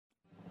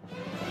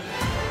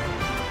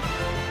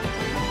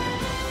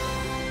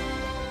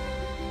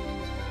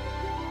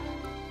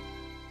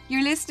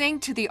listening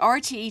to the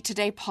RTE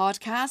Today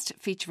podcast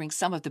featuring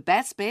some of the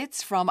best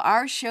bits from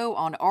our show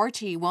on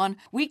RTE1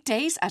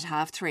 weekdays at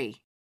 3:30.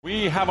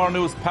 We have our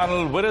news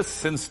panel with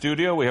us in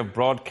studio. We have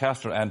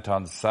broadcaster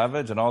Anton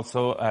Savage and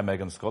also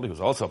Meghann Scully, who's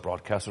also a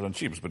broadcaster, and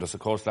she was with us, of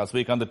course, last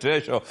week on the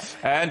Today Show.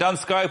 And on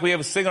Skype, we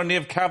have singer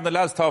Niamh Kavanagh.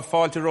 Lads, tá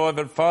fáilte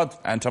roimh fad.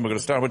 Anton, we're going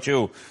to start with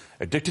you.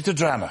 Addicted to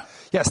Drama.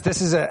 Yes,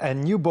 this is a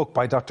new book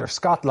by Dr.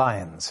 Scott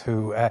Lyons,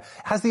 who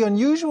has the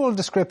unusual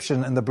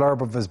description in the blurb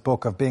of his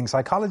book of being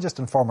psychologist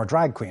and former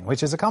drag queen,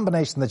 which is a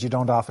combination that you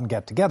don't often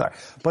get together.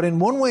 But in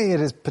one way, it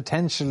is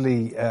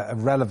potentially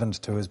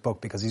relevant to his book,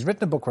 because he's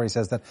written a book where he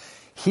says that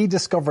he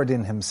discovered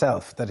in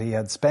himself that he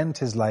had spent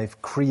his life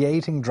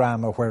creating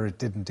drama where it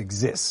didn't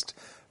exist,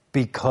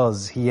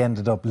 because he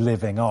ended up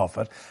living off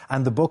it.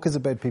 And the book is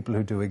about people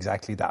who do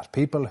exactly that.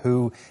 People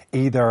who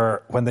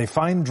either, when they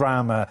find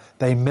drama,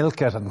 they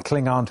milk it and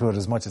cling on to it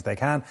as much as they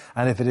can,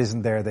 and if it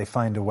isn't there, they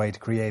find a way to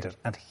create it.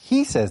 And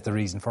he says the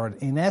reason for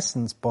it, in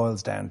essence,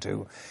 boils down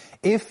to,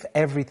 if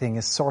everything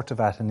is sort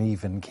of at an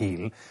even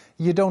keel,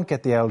 you don't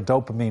get the old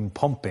dopamine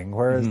pumping,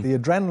 whereas the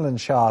adrenaline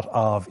shot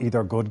of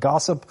either good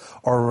gossip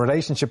or a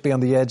relationship being on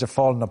the edge of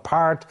falling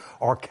apart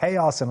or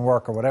chaos in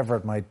work or whatever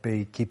it might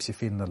be keeps you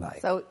feeling alive.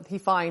 So he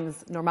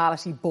finds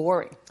normality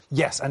boring.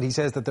 Yes, and he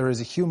says that there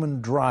is a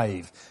human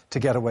drive to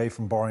get away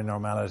from boring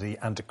normality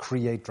and to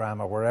create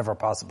drama wherever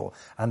possible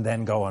and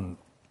then go and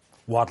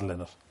waddle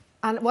in it.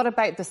 And what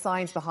about the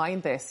science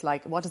behind this?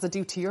 Like, what does it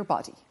do to your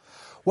body?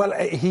 Well,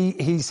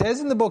 he says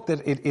in the book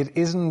that it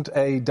isn't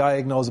a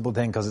diagnosable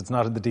thing because it's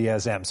not in the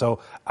DSM. So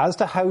as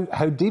to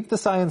how deep the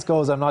science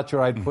goes, I'm not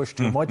sure I'd push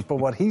too much. But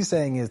what he's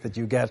saying is that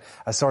you get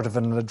a sort of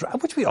an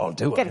adrenaline, which we all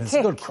do. It's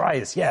a good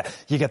cries, yeah.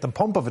 You get the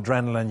pump of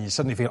adrenaline. You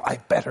suddenly feel, I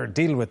better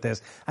deal with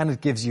this. And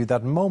it gives you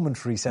that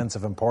momentary sense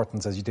of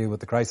importance as you deal with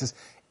the crisis,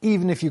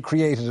 even if you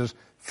created it,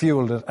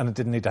 fueled it, and it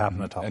didn't need to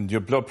happen at all. And your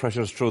blood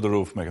pressure is through the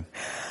roof, Meghann.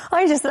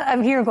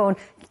 I'm here going,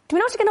 do we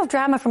not get enough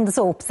drama from the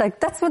soaps? Like,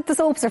 that's what the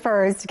soaps are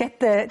for, is to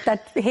get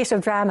that hit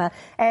of drama.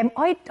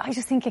 I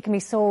just think it can be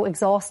so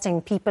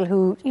exhausting, people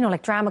who,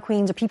 like drama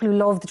queens or people who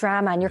love the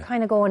drama, and you're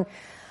kind of going,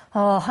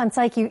 oh, and it's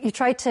like you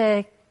try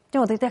to,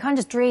 they kind of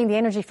just drain the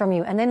energy from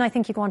you. And then I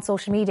think you go on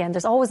social media and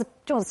there's always,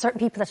 certain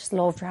people that just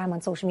love drama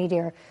on social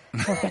media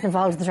or get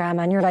involved in the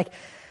drama, and you're like,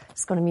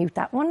 just going to mute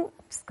that one,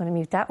 just going to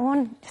mute that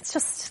one.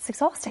 It's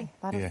exhausting.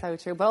 That is so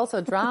true. But also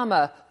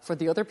drama for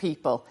the other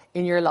people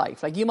in your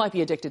life. Like, you might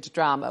be addicted to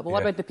drama, but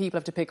what about the people who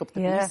have to pick up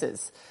the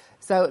pieces?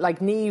 So, like,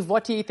 Niamh,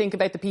 what do you think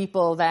about the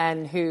people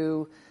then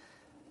who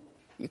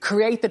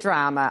create the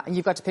drama and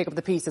you've got to pick up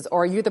the pieces?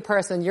 Or are you the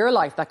person in your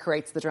life that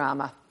creates the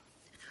drama?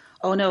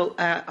 Oh, no,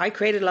 I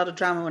created a lot of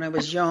drama when I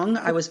was young.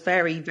 I was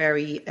very,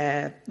 very,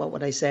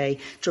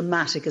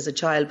 dramatic as a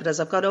child. But as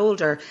I've got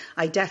older,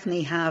 I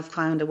definitely have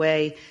found a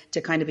way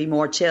to kind of be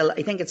more chill.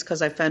 I think it's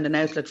because I found an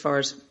outlet for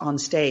it on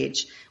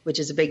stage, which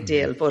is a big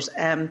deal. But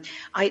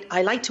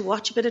I like to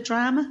watch a bit of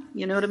drama,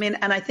 you know what I mean?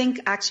 And I think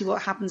actually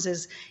what happens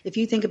is, if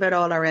you think about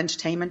all our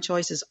entertainment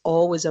choices,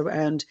 always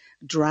around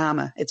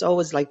drama. It's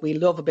always like, we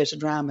love a bit of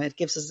drama. It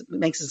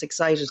makes us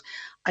excited.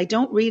 I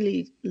don't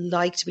really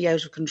like to be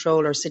out of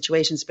control, or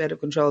situations be out of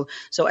control.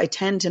 So I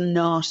tend to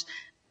not,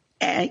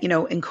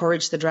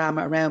 encourage the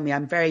drama around me.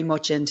 I'm very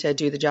much into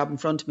do the job in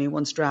front of me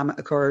once drama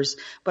occurs.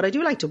 But I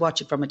do like to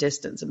watch it from a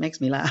distance. It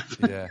makes me laugh.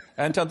 Yeah.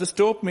 And this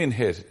dopamine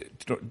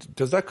hit,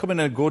 does that come in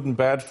a good and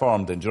bad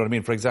form then? Do you know what I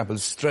mean? For example,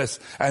 stress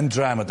and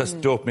drama, that's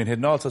dopamine hit.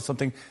 And also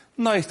something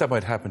nice that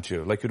might happen to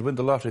you, like you'd win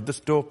the lottery, this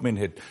dopamine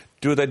hit.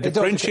 Do they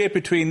differentiate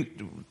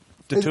between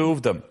the two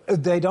of them?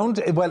 They don't.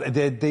 Well,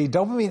 the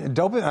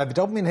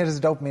dopamine hit is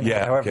a dopamine hit,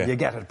 however you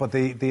get it. But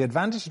the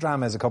advantage of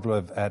drama is a couple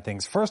of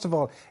things. First of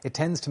all, it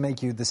tends to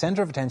make you the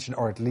centre of attention,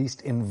 or at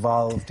least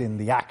involved in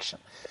the action.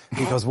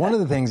 Because one of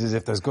the things is,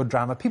 if there's good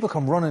drama, people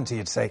come running to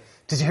you to say,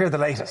 did you hear the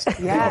latest?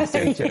 Yes.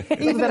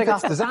 Even if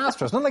it's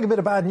disastrous. Not like a bit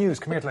of bad news.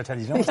 Come here till I tell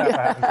you. You know what's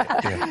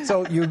happening.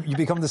 So you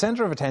become the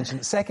centre of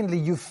attention. Secondly,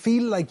 you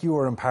feel like you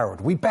are empowered.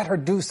 We better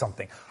do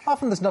something.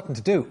 Often there's nothing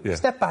to do. Yeah.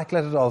 Step back,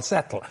 let it all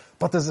settle.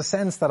 But there's a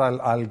sense that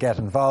I'll get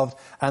involved.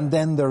 And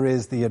then there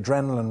is the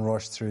adrenaline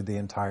rush through the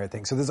entire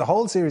thing. So there's a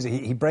whole series.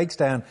 He breaks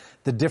down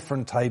the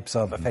different types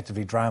of,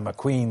 effectively, drama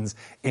queens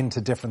into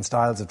different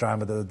styles of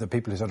drama. The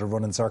people who sort of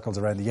run in circles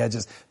around the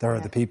edges. There are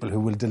the people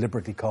who will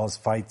deliberately cause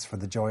fights for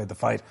the joy of the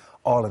fight.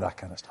 All of that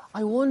kind of stuff.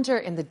 I wonder,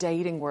 in the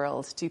dating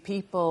world, do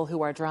people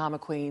who are drama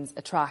queens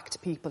attract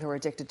people who are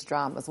addicted to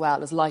drama as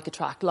well? As like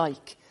attract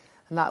like?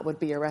 And that would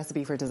be a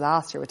recipe for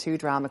disaster with two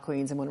drama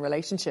queens in one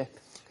relationship.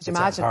 Could you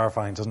imagine? Sounds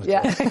horrifying, doesn't it?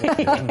 Yeah.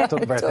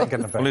 Doesn't bear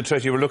thinking about. Only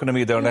Trish, you were looking at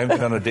me there, and I've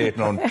been on a date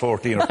now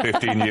 14 or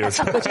 15 years.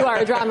 But you are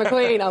a drama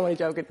queen. I'm only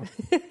joking.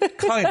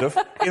 Kind of,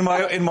 in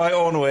my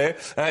own way.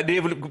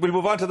 Niamh, we'll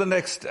move on to the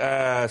next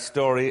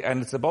story,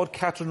 and it's about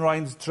Katherine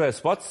Ryan's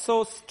dress. What's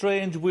so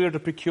strange, weird, or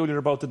peculiar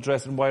about the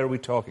dress, and why are we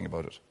talking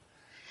about it?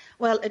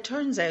 Well, it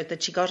turns out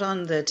that she got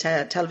on the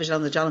television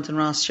on the Jonathan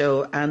Ross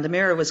show, and the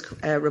Mirror was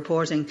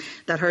reporting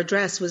that her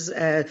dress was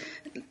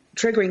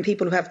triggering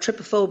people who have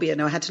tropophobia.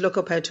 Now, I had to look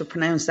up how to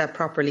pronounce that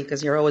properly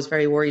because you're always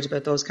very worried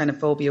about those kind of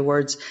phobia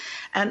words.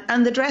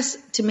 And the dress,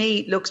 to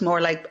me, looks more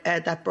like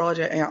that broad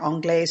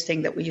anglaise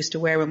thing that we used to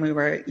wear when we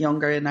were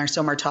younger in our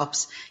summer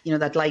tops,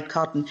 that light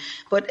cotton.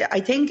 But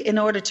I think in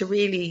order to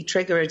really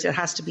trigger it, it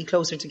has to be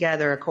closer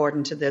together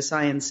according to the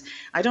science.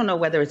 I don't know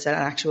whether it's an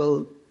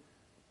actual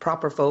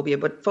proper phobia,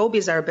 but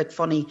phobias are a bit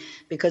funny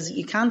because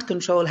you can't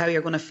control how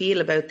you're going to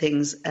feel about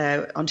things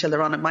until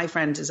they're on it. My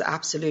friend is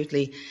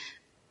absolutely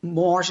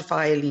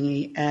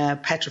mortifyingly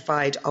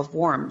petrified of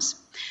worms.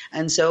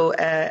 And so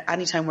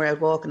anytime we're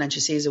out walking and she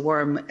sees a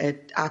worm,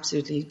 it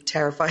absolutely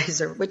terrifies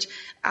her, which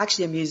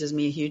actually amuses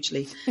me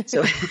hugely.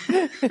 So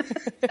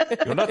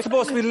You're not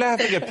supposed to be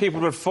laughing at people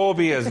with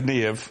phobias,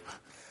 Niamh.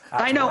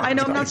 I know. I'm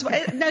not.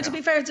 Now, to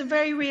be fair, it's a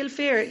very real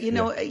fear.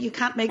 You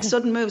can't make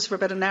sudden moves for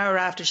about an hour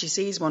after she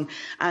sees one,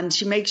 and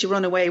she makes you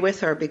run away with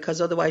her because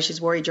otherwise she's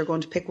worried you're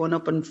going to pick one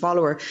up and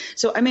follow her.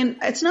 So, I mean,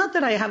 it's not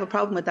that I have a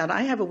problem with that.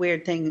 I have a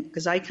weird thing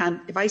because I can't.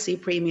 If I see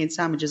pre-made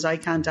sandwiches, I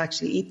can't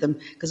actually eat them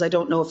because I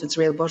don't know if it's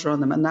real butter on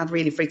them, and that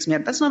really freaks me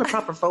out. That's not a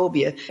proper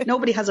phobia.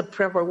 Nobody has a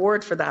proper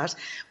word for that,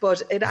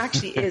 but it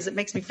actually is. It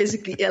makes me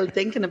physically ill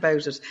thinking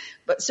about it.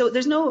 But so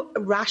there's no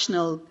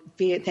rational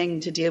thing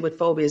to deal with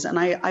phobias, and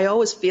I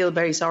always feel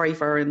very sorry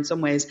for her in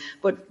some ways,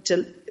 but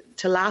to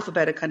laugh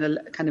about it kind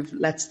of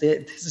lets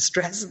the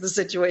stress of the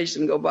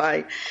situation go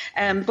by.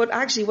 But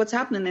actually what's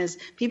happening is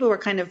people were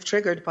kind of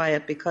triggered by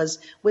it because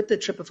with the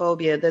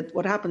tropophobia, that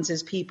what happens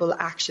is people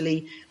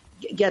actually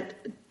get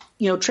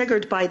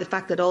triggered by the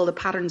fact that all the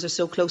patterns are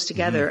so close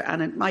together,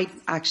 and it might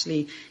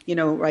actually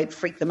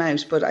freak them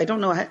out. But I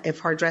don't know if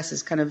her dress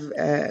is kind of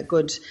a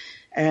good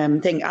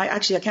thing. I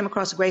came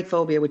across a great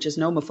phobia, which is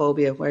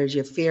nomophobia, where you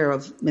have fear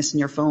of missing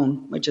your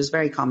phone, which is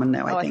very common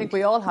now, I think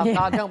we all have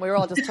that, don't we? We're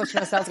all just touching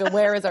ourselves and go,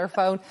 where is our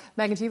phone?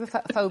 Meghann, do you have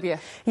a phobia?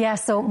 Yeah,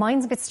 so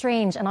mine's a bit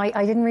strange, and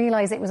I didn't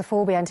realise it was a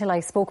phobia until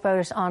I spoke about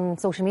it on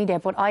social media,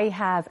 but I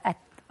have,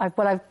 I've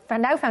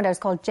now found out it's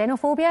called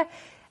genophobia,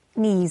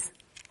 knees.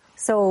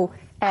 So,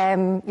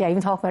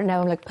 even talking about it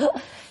now, I'm like,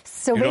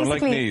 so you basically, don't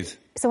like knees?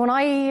 So when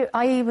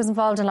I was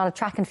involved in a lot of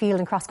track and field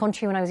and cross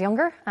country when I was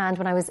younger, and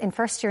when I was in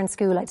first year in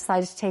school, I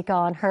decided to take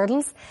on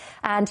hurdles.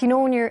 And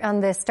when you're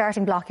on the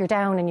starting block, you're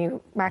down and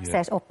you mark,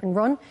 set, up and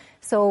run.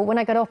 So when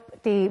I got up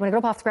off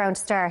the ground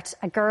to start,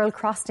 a girl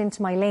crossed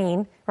into my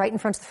lane right in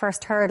front of the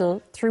first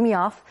hurdle, threw me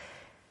off.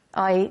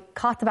 I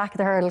caught the back of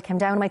the hurdle, came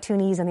down on my 2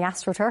 knees on the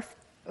AstroTurf.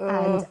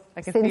 And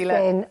I can since feel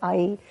then,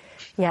 I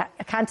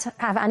can't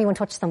have anyone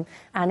touch them,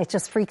 and it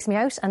just freaks me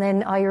out. And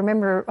then I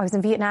remember I was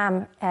in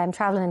Vietnam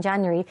travelling in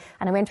January,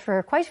 and I went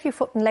for quite a few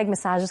foot and leg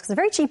massages because they're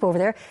very cheap over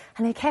there,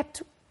 and they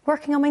kept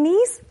working on my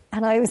knees,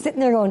 and I was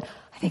sitting there going,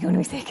 I think I'm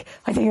going to be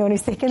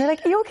sick. And they're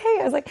like, are you okay?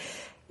 I was like,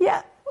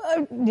 yeah.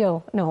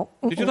 No.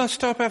 Did you not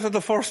stop after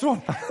the first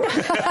one? Because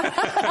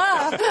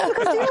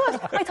you know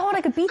what? I thought I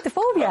could beat the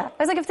phobia.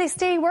 I was like, if they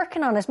stay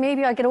working on it,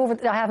 maybe I'll get over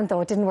it. I haven't,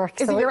 though. It didn't work.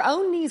 Is it your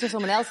own knees or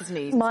someone else's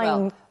knees? Mine. As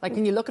well? Like,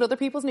 can you look at other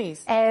people's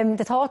knees?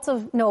 The thoughts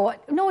of... No, do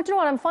you know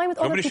what? I'm fine with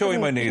other people's knees. Show you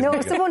my knees. No,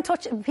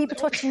 people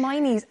touching my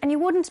knees. And you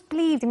wouldn't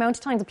believe the amount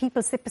of times that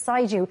people sit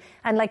beside you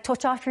and,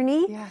 touch off your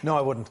knee. Yeah. No,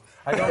 I wouldn't.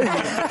 I don't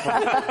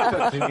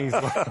touch your knees.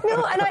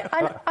 No,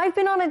 and I've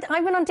been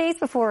on dates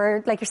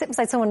before, you're sitting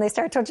beside someone and they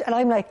start touching, and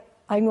I'm like,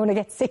 I'm going to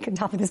get sick on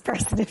top of this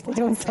person if they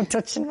don't stop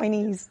touching my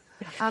knees.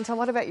 Anton,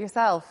 what about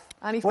yourself?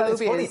 Any phobias?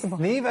 It's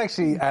funny. Niamh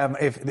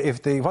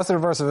actually, what's the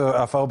reverse of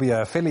a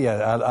phobia? A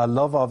philia, a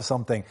love of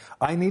something.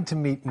 I need to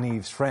meet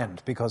Niamh's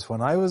friend, because when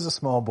I was a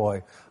small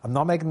boy, I'm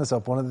not making this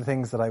up, one of the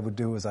things that I would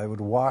do is I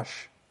would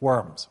wash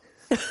worms.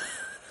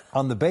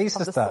 On the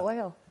basis of the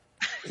soil.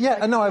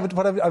 Yeah, no, I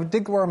would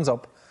dig the worms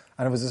up,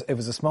 and it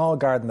was a small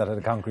garden that had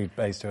a concrete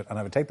base to it, and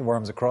I would take the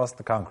worms across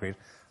the concrete,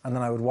 and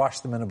then I would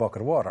wash them in a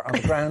bucket of water on the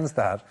grounds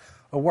that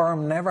a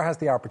worm never has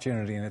the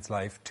opportunity in its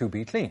life to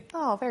be clean.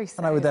 Oh, very sad.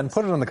 And I would then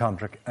put it on the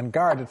concrete and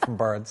guard it from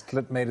birds till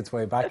it made its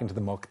way back into the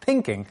muck,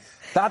 thinking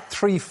that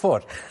 3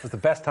 foot was the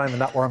best time in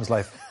that worm's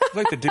life. It's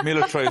like the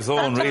demilitarised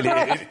zone,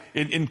 really,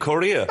 in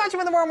Korea. Imagine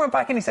when the worm went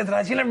back and he said to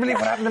lads, you'll never believe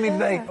what happened to me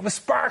today. I was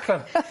sparkling.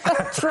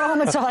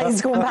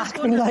 Traumatised going back.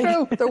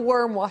 The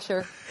worm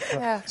washer.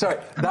 Yeah. Sorry,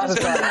 that is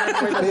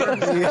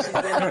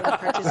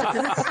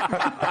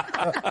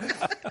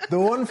the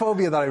one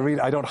phobia that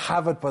I don't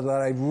have it, but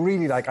that I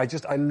really like,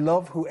 I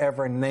love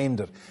whoever named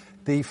it.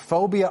 The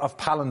phobia of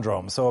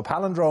palindromes. So a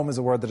palindrome is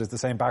a word that is the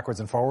same backwards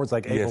and forwards,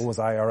 like Abel was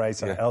IRA,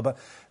 so Elba.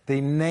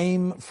 The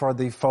name for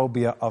the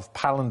phobia of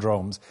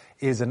palindromes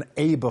is an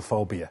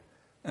abophobia,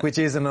 which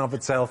is in and of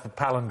itself a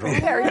palindrome.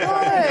 Very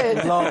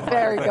good.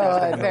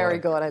 Very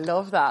good. I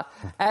love that.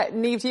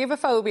 Niamh, do you have a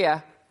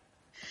phobia?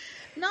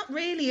 Not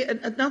really.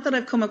 Not that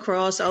I've come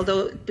across,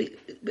 although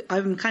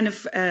I'm kind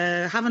of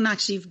haven't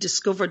actually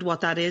discovered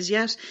what that is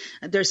yet.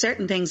 There are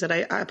certain things that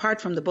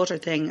apart from the butter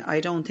thing, I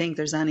don't think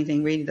there's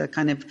anything really that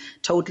kind of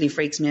totally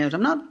freaks me out.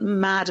 I'm not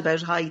mad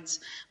about heights,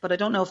 but I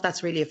don't know if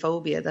that's really a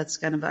phobia. That's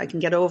kind of, I can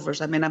get over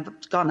it. I mean,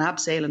 I've gone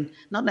abseiling,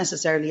 not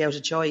necessarily out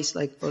of choice,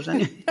 but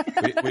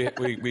anyway.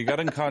 we got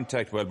in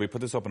contact, we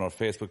put this up on our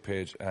Facebook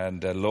page,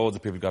 and loads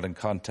of people got in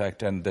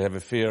contact, and they have a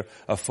fear,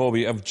 a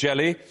phobia of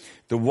jelly.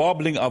 The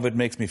wobbling of it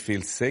makes me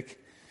feel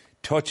sick.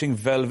 Touching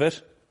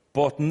velvet,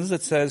 buttons,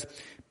 it says,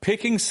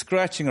 picking,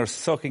 scratching or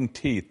sucking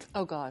teeth.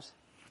 Oh, God.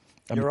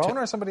 Your own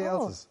or somebody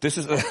else's? This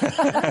is...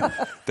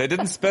 they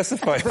didn't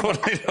specify,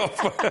 funnily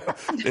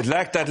enough. It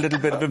lacked that little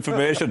bit of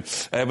information.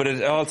 But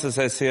it also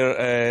says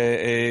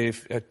here,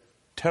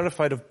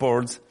 terrified of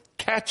birds,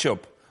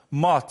 ketchup,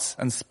 moths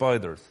and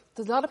spiders.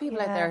 There's a lot of people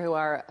out there who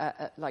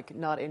are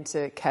not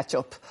into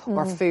ketchup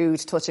or food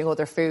touching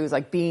other foods,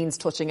 like beans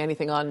touching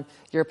anything on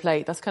your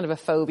plate. That's kind of a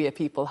phobia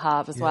people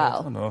have as well.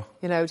 I don't know.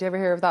 You know, do you ever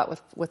hear of that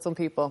with some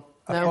people?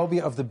 A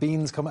phobia of the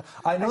beans coming.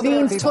 I know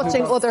beans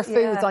touching other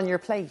foods on your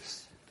plate.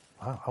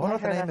 Wow, I wonder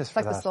what the name is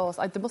for like that. The sauce.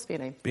 There must be a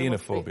name.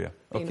 Beanophobia.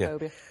 Okay.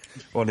 Beanophobia.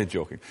 Only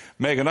joking.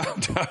 Meghann,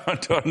 on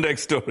to our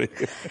next story.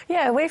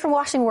 Yeah, away from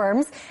washing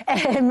worms.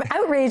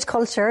 Outrage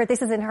culture,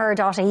 this is in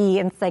her.ie,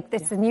 and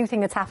it's a new thing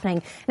that's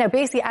happening. Now,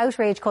 basically,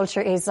 outrage culture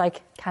is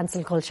like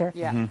cancel culture.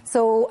 Yeah. Mm-hmm.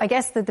 So I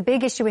guess the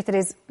big issue with it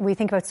is we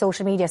think about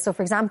social media. So,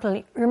 for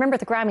example, remember at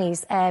the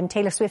Grammys,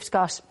 Taylor Swift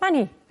got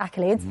many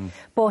accolades,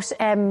 but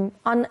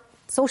on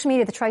social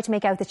media they tried to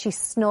make out that she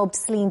snubbed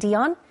Celine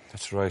Dion.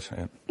 That's right,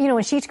 yeah. You know,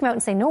 and she had to come out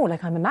and say, no,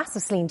 I'm a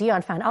massive Celine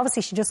Dion fan.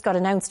 Obviously, she just got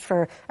announced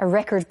for a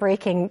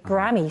record-breaking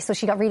Grammy, so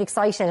she got really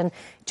excited. And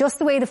just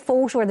the way the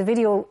photo or the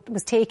video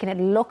was taken, it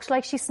looked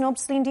like she snubbed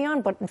Celine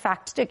Dion, but in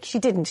fact, she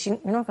didn't.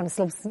 You're not going to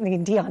snub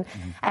Celine Dion.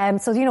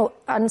 So, you know,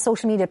 on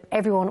social media,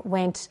 everyone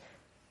went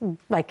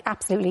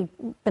absolutely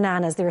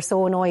bananas. They were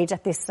so annoyed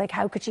at this,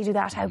 how could she do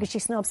that? How could she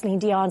snub Celine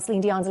Dion?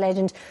 Celine Dion's a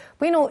legend.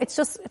 But, you know, it's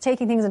just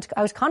taking things out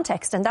of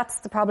context, and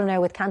that's the problem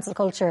now with cancel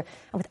culture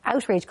and with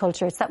outrage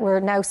culture. It's that we're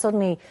now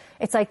suddenly,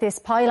 it's like this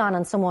pile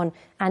on someone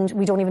and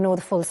we don't even know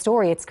the full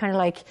story. It's kind of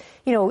like,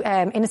 you know,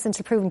 innocent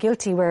till proven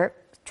guilty, where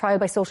trial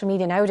by social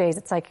media nowadays,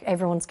 it's like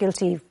everyone's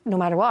guilty no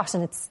matter what,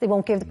 and they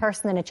won't give the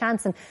person then a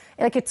chance, and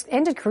it's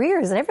ended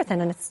careers and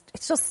everything, and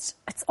it's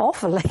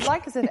awful. It's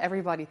like as if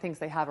everybody thinks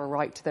they have a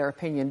right to their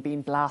opinion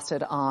being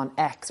blasted on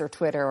X or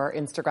Twitter or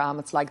Instagram.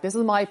 It's like, this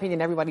is my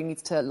opinion, everybody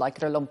needs to like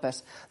it or lump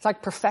it. It's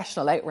like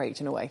professional outrage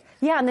in a way.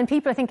 Yeah, and then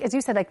people, I think, as you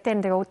said,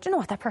 then they go, do you know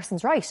what, that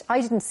person's right. I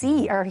didn't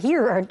see or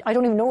hear, or I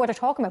don't even know what they're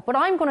talking about, but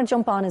I'm going to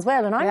jump on as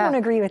well, and I'm going to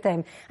agree with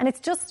them. And it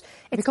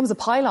becomes a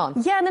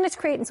pile-on. Yeah, and then it's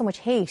creating so much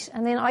hate.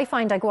 And then I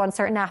find I go on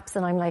certain apps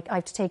and I'm like, I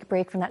have to take a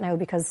break from that now,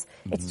 because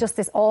it's just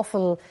this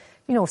awful,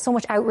 you know, so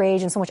much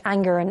outrage and so much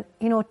anger, and,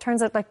 you know, it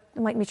turns out it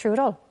mightn't be true at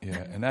all.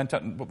 Yeah, and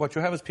Anton, what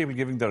you have is people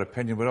giving their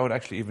opinion without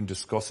actually even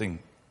discussing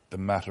the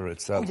matter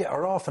itself. Oh, yeah,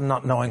 or often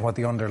not knowing what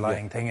the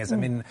underlying thing is. I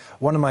mean,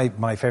 one of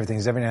my favourite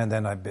things, every now and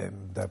then,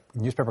 the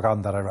newspaper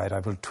column that I write, I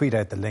will tweet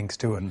out the links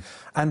to it.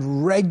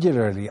 And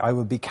regularly I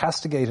will be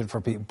castigated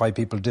by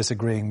people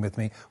disagreeing with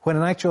me, when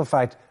in actual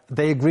fact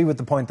they agree with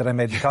the point that I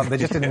made in the column. They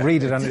just didn't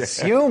read it and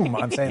assume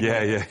I'm saying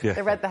Yeah.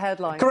 They read the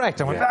headline.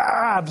 Correct. I went,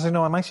 absolutely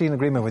no, I'm actually in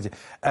agreement with you.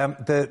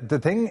 The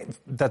thing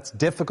that's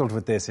difficult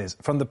with this is,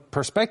 from the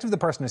perspective of the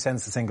person who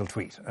sends a single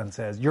tweet and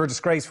says, you're a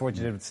disgrace for what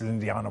you did with Celine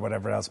Dion or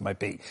whatever else it might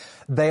be,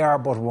 they are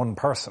but one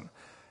person.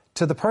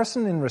 To the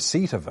person in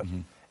receipt of it,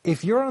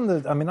 if you're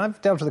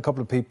I've dealt with a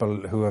couple of people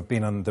who have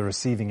been on the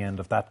receiving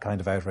end of that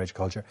kind of outrage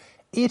culture.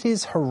 It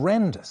is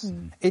horrendous.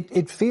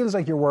 It feels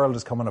like your world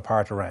is coming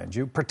apart around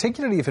you,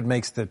 particularly if it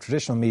makes the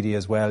traditional media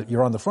as well.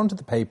 You're on the front of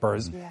the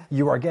papers.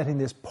 You are getting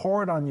this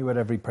poured on you at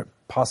every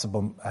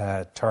possible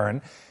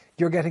turn.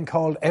 You're getting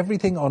called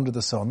everything under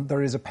the sun.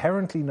 There is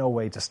apparently no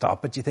way to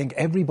stop it. You think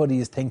everybody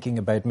is thinking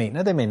about me.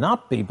 Now, they may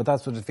not be, but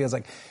that's what it feels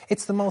like.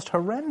 It's the most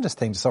horrendous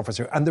thing to suffer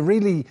through. And the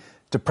really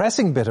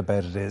depressing bit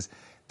about it is,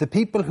 the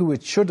people who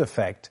it should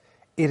affect,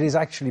 it is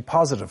actually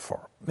positive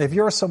for. If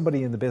you're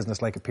somebody in the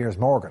business like a Piers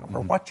Morgan,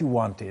 where what you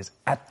want is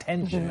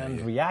attention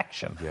and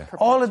reaction,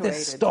 all of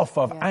this stuff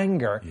of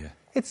anger,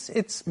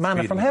 it's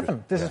manna from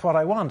heaven. This is what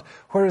I want.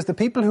 Whereas the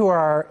people who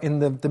are in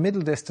the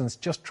middle distance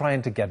just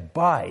trying to get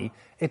by,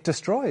 it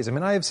destroys. I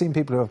mean, I have seen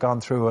people who have gone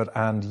through it,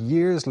 and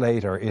years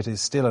later it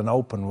is still an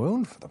open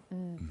wound for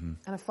them.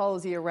 And it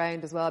follows you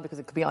around as well, because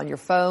it could be on your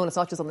phone. It's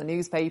not just on the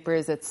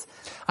newspapers.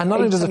 And not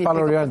only does it follow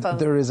you around,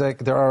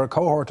 there are a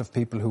cohort of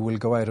people who will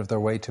go out of their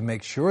way to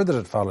make sure that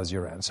it follows you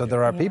around. So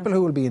there are people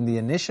who will be in the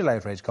initial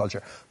outrage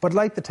culture, but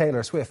like the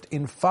Taylor Swift,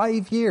 in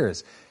 5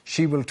 years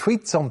she will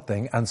tweet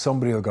something and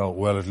somebody will go,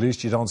 well, at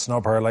least you don't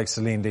snub her like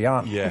Celine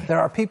Dion. There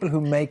are people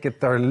who make it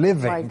their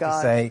living to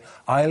say,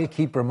 I'll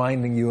keep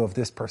reminding you of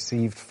this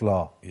perceived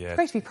flaw. It's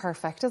great to be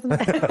perfect, isn't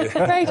it?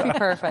 Great to be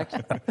perfect.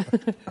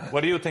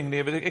 What do you think,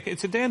 Niamh?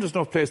 It's a dangerous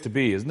enough place to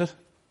be, isn't it?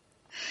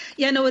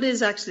 Yeah, no, it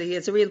is actually.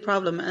 It's a real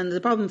problem. And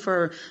the problem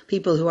for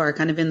people who are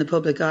kind of in the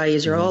public eye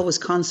is you're always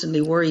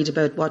constantly worried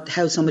about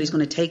how somebody's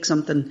going to take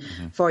something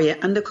for you.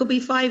 And there could be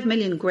 5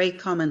 million great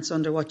comments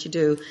under what you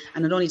do,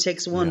 and it only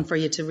takes one for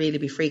you to really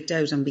be freaked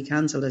out and be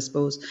cancelled, I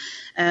suppose.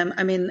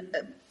 I mean,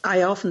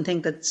 I often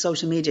think that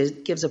social media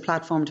gives a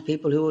platform to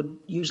people who would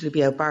usually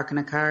be out barking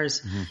at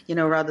cars, you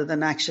know, rather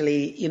than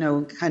actually, you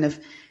know, kind of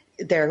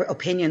their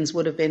opinions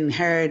would have been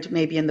heard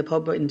maybe in the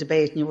pub in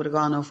debate, and you would have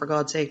gone, oh, for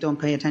God's sake, don't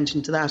pay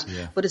attention to that.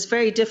 Yeah. But it's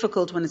very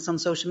difficult when it's on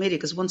social media,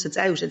 because once it's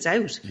out,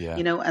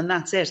 you know, and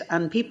that's it.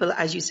 And people,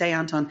 as you say,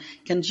 Anton,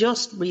 can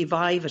just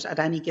revive it at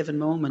any given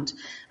moment.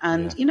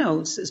 And, you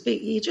know,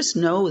 you just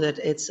know that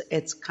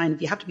it's kind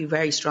of, you have to be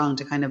very strong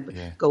to kind of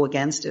go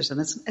against it. And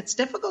it's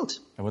difficult.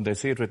 And when they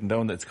see it written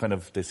down, it's kind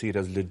of, they see it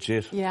as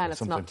legit. Yeah, and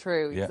it's not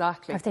true,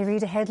 exactly. If they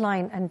read a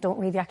headline and don't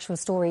read the actual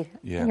story.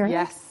 Yeah.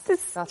 Yes,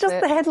 it's just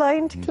the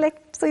headline to click.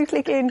 So you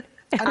click in.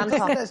 And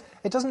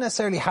it doesn't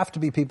necessarily have to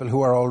be people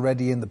who are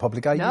already in the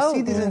public eye. No. You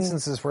see these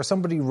instances where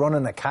somebody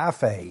running a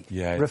cafe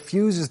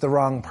refuses the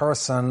wrong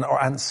person,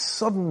 and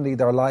suddenly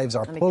their lives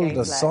are pulled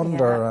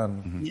asunder.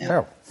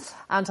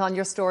 Anton,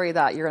 your story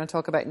that you're going to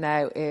talk about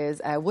now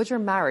is, would your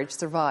marriage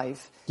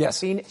survive? Yes.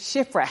 Being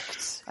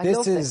shipwrecked.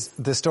 This is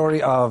the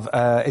story of,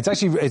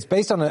 it's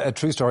based on a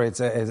true story.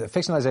 It's a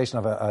fictionalisation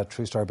of a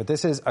true story. But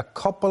this is a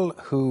couple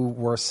who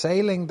were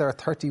sailing their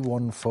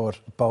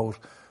 31-foot boat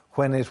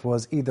when it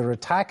was either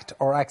attacked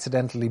or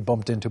accidentally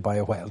bumped into by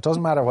a whale. It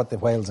doesn't matter what the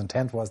whale's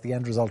intent was, the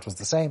end result was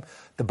the same.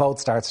 The boat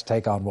starts to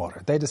take on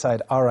water. They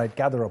decide, all right,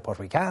 gather up what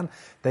we can.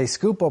 They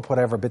scoop up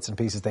whatever bits and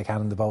pieces they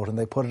can in the boat and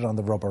they put it on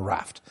the rubber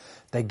raft.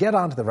 They get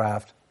onto the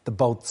raft, the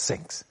boat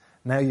sinks.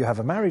 Now you have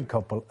a married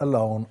couple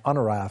alone on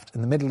a raft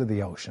in the middle of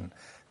the ocean.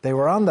 They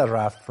were on that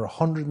raft for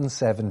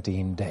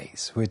 117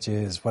 days, which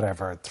is,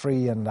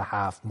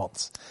 3.5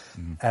 months.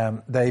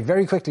 They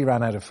very quickly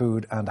ran out of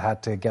food and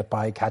had to get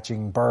by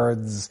catching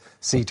birds,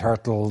 sea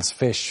turtles,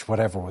 fish,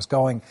 whatever was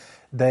going.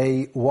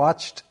 They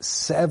watched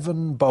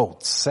 7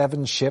 boats,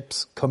 7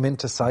 ships come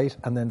into sight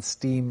and then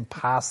steam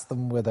past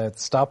them without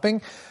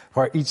stopping,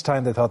 where each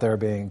time they thought they were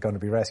going to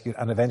be rescued,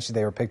 and eventually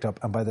they were picked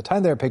up. And by the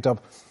time they were picked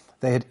up,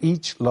 they had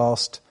each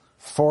lost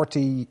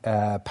 40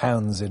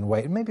 pounds in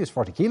weight, maybe it's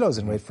 40 kilos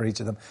in weight for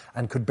each of them,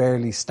 and could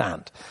barely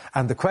stand.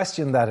 And the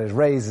question that it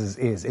raises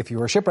is, if you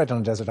were shipwrecked on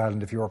a desert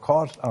island, if you were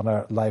caught on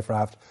a life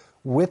raft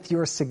with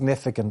your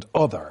significant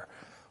other,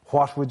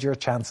 what would your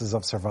chances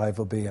of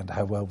survival be, and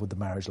how well would the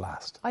marriage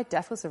last? I'd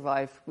definitely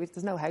survive.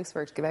 There's no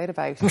housework to give out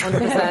about.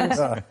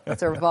 100%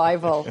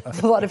 survival.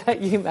 What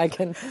about you,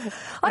 Meghann?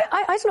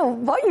 I don't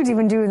know what you'd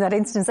even do in that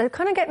instance. I'm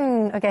kind of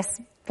getting, I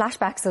guess,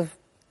 flashbacks of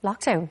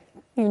lockdown.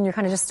 And you're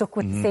kind of just stuck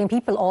with the same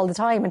people all the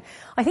time. And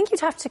I think you'd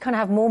have to kind of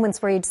have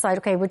moments where you decide,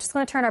 okay, we're just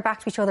going to turn our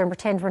back to each other and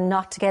pretend we're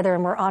not together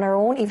and we're on our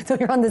own, even though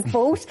you're on this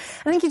boat.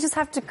 I think you just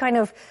have to kind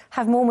of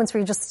have moments where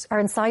you just are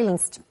in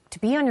silence to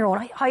be on your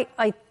own.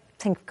 I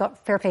think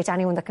fair play to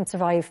anyone that can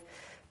survive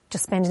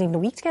just spending even a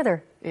week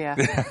together. Yeah,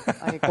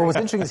 I agree. What was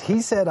interesting is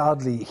he said,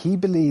 oddly, he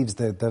believes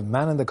that the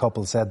man in the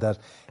couple said that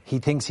he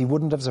thinks he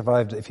wouldn't have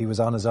survived if he was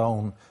on his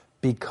own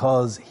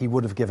because he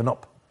would have given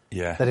up.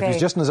 Yeah. That if he was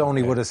just on his own,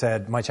 he would have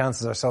said, my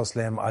chances are so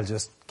slim, I'll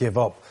just give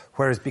up.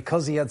 Whereas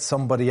because he had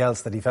somebody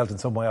else that he felt in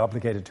some way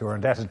obligated to or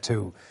indebted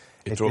to,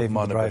 it gave him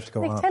the drive to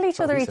go on. They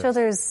tell each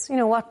other's, you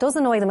know, what does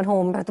annoy them at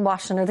home about the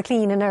washing or the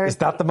cleaning. Or is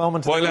that the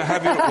moment? While I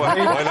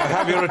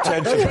have your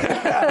attention.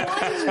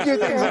 You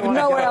think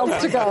nowhere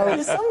else to go.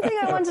 There's something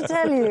I want to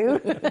tell you.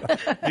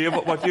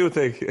 What do you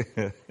think?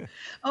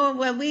 Oh,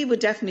 well, we would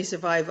definitely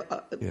survive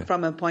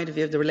from a point of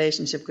view of the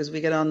relationship, because we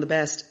get on the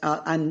best.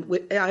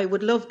 I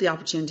would love the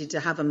opportunity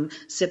to have him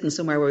sitting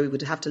somewhere where we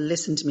would have to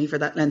listen to me for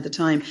that length of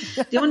time.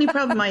 The only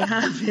problem I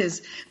have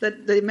is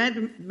that the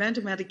amount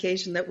of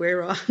medication that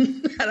we're on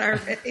at our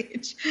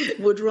age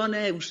would run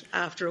out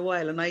after a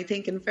while. And I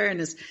think, in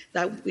fairness,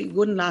 that we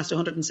wouldn't last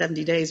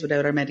 170 days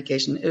without our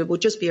medication. It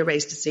would just be a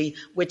race to see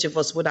which of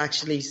us would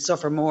actually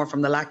suffer more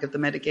from the lack of the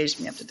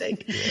medication we have to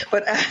take. Yeah.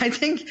 But I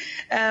think,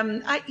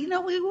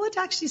 we would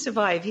actually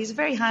survive. He's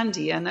very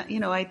handy, and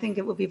I think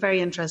it would be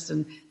very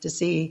interesting to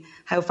see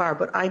how far.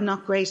 But I'm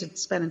not great at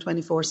spending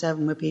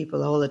 24/7 with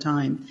people all the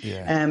time.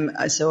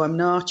 Yeah. So I'm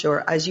not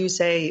sure. As you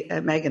say,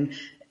 Meghann,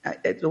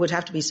 it would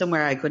have to be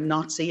somewhere I could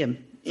not see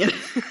him.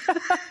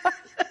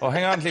 Oh,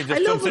 hang on, Lee.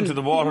 Just jump into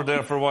the water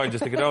there for a while,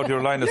 just to get out of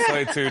your line of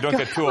sight, so you don't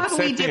get too upset.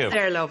 We dip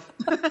there, love.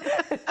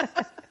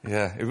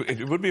 Yeah,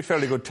 it would be a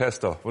fairly good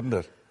test, though, wouldn't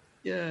it?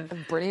 Yeah,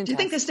 brilliant. Do you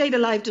think they stayed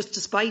alive just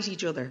to spite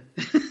each other?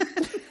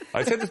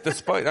 I said that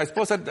despite, I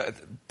suppose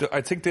I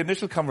think the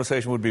initial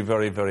conversation would be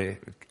very, very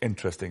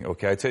interesting.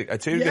 Okay, I'd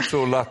say you get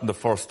through a lot in the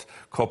first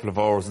couple of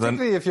hours.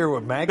 Particularly if you're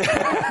with Meg.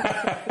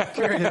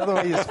 You know the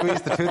way you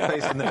squeeze the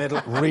toothpaste in the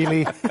middle?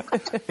 Really?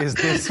 Is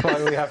this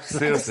why we have to...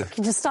 Seriously.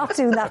 Can you stop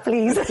doing that,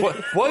 please?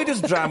 Why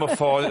does drama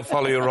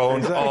follow you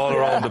around all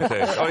around the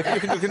place?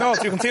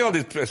 You can see all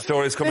these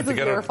stories coming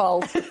together. This is your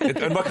fault.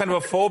 And what kind of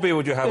a phobia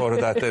would you have out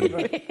of that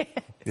then?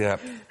 Yeah.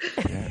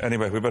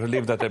 Anyway, we better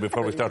leave that there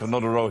before we start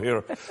another row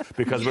here,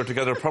 because we're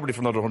together probably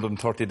for another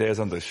 130 days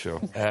on this show.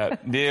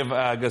 Niamh,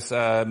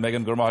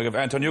 Meghann, Gurmagh,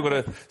 Anton, you're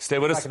going to stay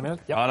with us?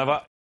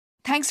 Yep.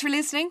 Thanks for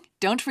listening.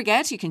 Don't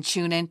forget you can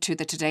tune in to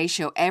the Today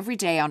Show every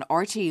day on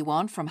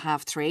RTE1 from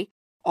 3:30,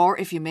 or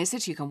if you miss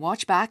it, you can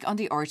watch back on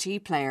the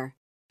RTE player.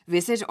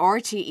 Visit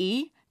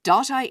rte.ie/player.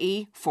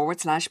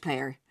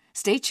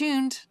 Stay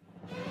tuned.